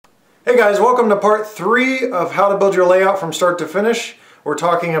Hey guys, welcome to part 3 of how to build your layout from start to finish. We're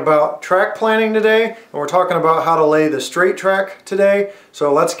talking about track planning today, and we're talking about how to lay the straight track today.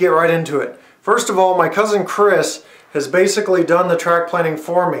 So let's get right into it. First of all, my cousin Chris has basically done the track planning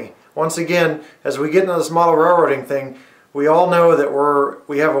for me. Once again, as we get into this model railroading thing, we all know that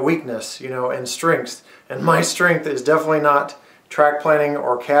we have a weakness, and strengths. And my strength is definitely not track planning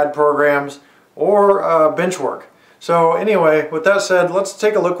or CAD programs or bench work. So anyway, with that said, let's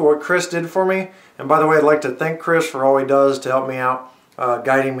take a look at what Chris did for me. And by the way, I'd like to thank Chris for all he does to help me out,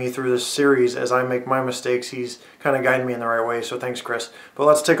 guiding me through this series. As I make my mistakes, he's kind of guiding me in the right way, so thanks Chris. But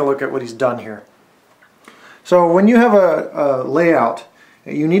let's take a look at what he's done here. So when you have a layout,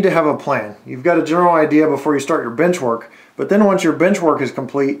 you need to have a plan. You've got a general idea before you start your bench work, but then once your bench work is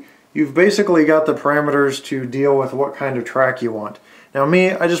complete, you've basically got the parameters to deal with what kind of track you want. Now me,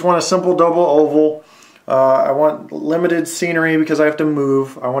 I just want a simple double oval. I want limited scenery because I have to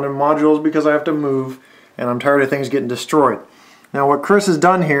move. I wanted modules because I have to move, and I'm tired of things getting destroyed. Now what Chris has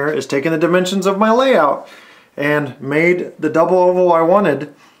done here is taken the dimensions of my layout and made the double oval I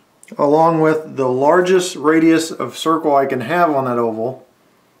wanted, along with the largest radius of circle I can have on that oval.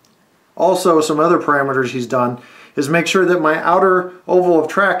 Also, some other parameters he's done is make sure that my outer oval of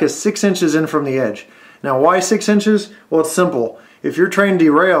track is 6 inches in from the edge. Now why 6 inches? Well, it's simple. If your train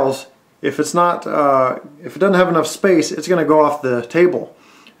derails, if it doesn't have enough space, it's going to go off the table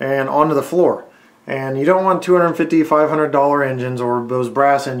and onto the floor. And you don't want $250, $500 engines, or those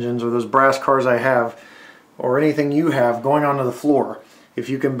brass engines, or those brass cars I have, or anything you have going onto the floor, if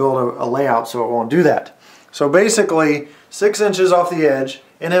you can build a layout so it won't do that. So basically, 6 inches off the edge,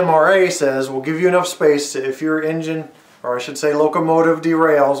 NMRA says will give you enough space to, if your engine, or I should say locomotive,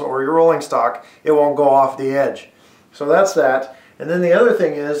 derails, or your rolling stock, it won't go off the edge. So that's that. And then the other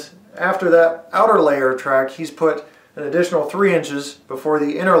thing is, after that outer layer of track, he's put an additional 3 inches before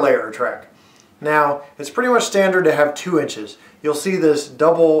the inner layer of track. Now, it's pretty much standard to have 2 inches. You'll see this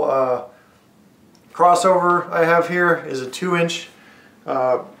double crossover I have here is a 2-inch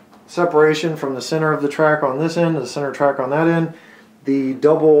separation from the center of the track on this end to the center track on that end. The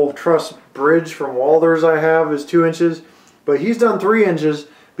double truss bridge from Walthers I have is 2 inches, but he's done 3 inches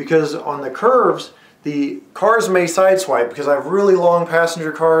because on the curves, the cars may sideswipe because I have really long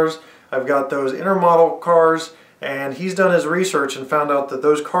passenger cars. I've got those intermodal cars, and he's done his research and found out that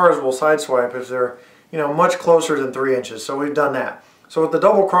those cars will sideswipe if they're, much closer than 3 inches. So we've done that. So with the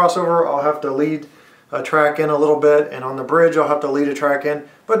double crossover, I'll have to lead a track in a little bit, and on the bridge, I'll have to lead a track in,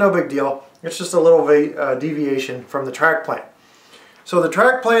 but no big deal. It's just a little deviation from the track plan. So the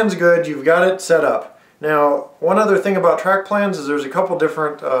track plan's good. You've got it set up. Now, one other thing about track plans is there's a couple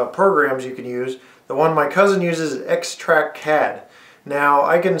different programs you can use. The one my cousin uses is X-Track CAD. Now,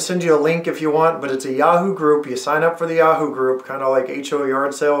 I can send you a link if you want, but it's a Yahoo group. You sign up for the Yahoo group, kind of like HO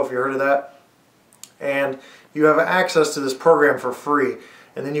Yard Sale, if you heard of that. And you have access to this program for free.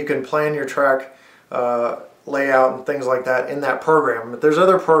 And then you can plan your track layout and things like that in that program. But there's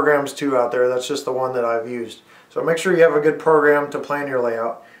other programs too out there. That's just the one that I've used. So make sure you have a good program to plan your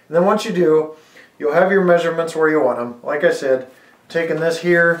layout. And then once you do, you'll have your measurements where you want them. Like I said, taking this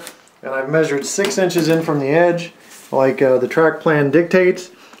here, and I've measured 6 inches in from the edge, like the track plan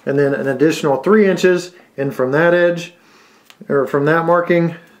dictates, and then an additional 3 inches in from that edge, or from that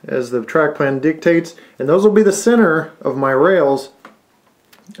marking, as the track plan dictates, and those will be the center of my rails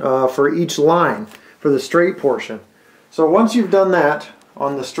for each line, for the straight portion. So once you've done that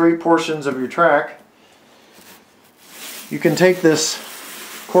on the straight portions of your track, you can take this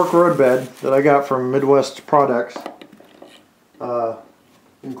cork road bed that I got from Midwest Products,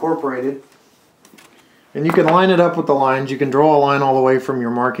 Incorporated, and you can line it up with the lines. You can draw a line all the way from your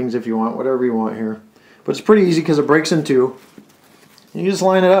markings if you want, whatever you want here. But it's pretty easy because it breaks in two. You just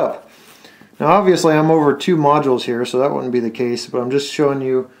line it up. Now obviously I'm over 2 modules here, so that wouldn't be the case, but I'm just showing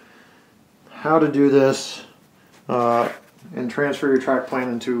you how to do this and transfer your track plan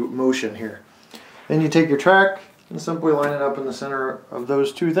into motion here. Then you take your track and simply line it up in the center of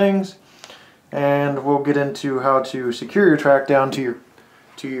those 2 things, and we'll get into how to secure your track down to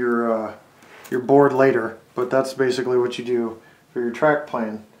your board later, but that's basically what you do for your track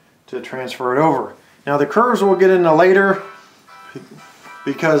plan to transfer it over. Now the curves we'll get into later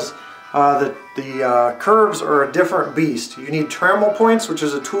because the curves are a different beast. You need trammel points, which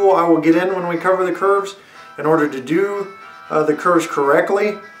is a tool I will get in when we cover the curves, in order to do the curves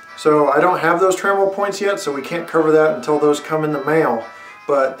correctly. So I don't have those trammel points yet, so we can't cover that until those come in the mail.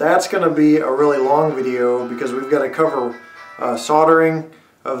 But that's going to be a really long video because we've got to cover soldering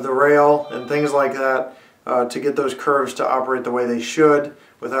of the rail and things like that to get those curves to operate the way they should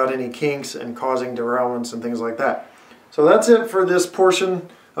without any kinks and causing derailments and things like that. So that's it for this portion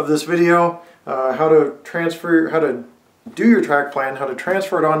of this video, how to do your track plan, how to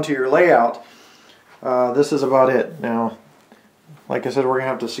transfer it onto your layout. This is about it. Now, like I said, we're going to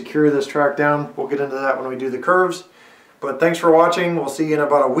have to secure this track down. We'll get into that when we do the curves. But thanks for watching. We'll see you in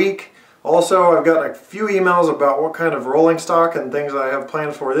about a week. Also, I've got a few emails about what kind of rolling stock and things I have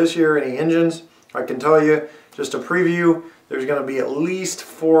planned for this year, any engines. I can tell you, just a preview, there's going to be at least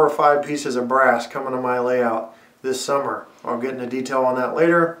 4 or 5 pieces of brass coming to my layout this summer. I'll get into detail on that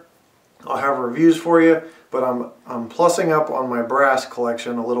later. I'll have reviews for you, but I'm plussing up on my brass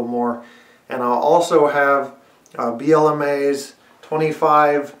collection a little more. And I'll also have BLMA's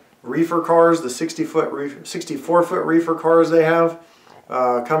 25 reefer cars, the 64-foot reefer cars they have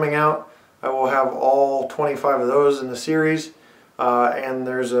coming out. I will have all 25 of those in the series, and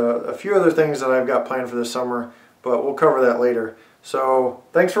there's a few other things that I've got planned for this summer, but we'll cover that later. So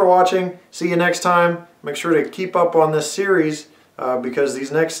thanks for watching. See you next time. Make sure to keep up on this series because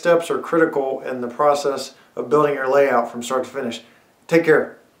these next steps are critical in the process of building your layout from start to finish. Take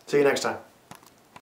care. See you next time.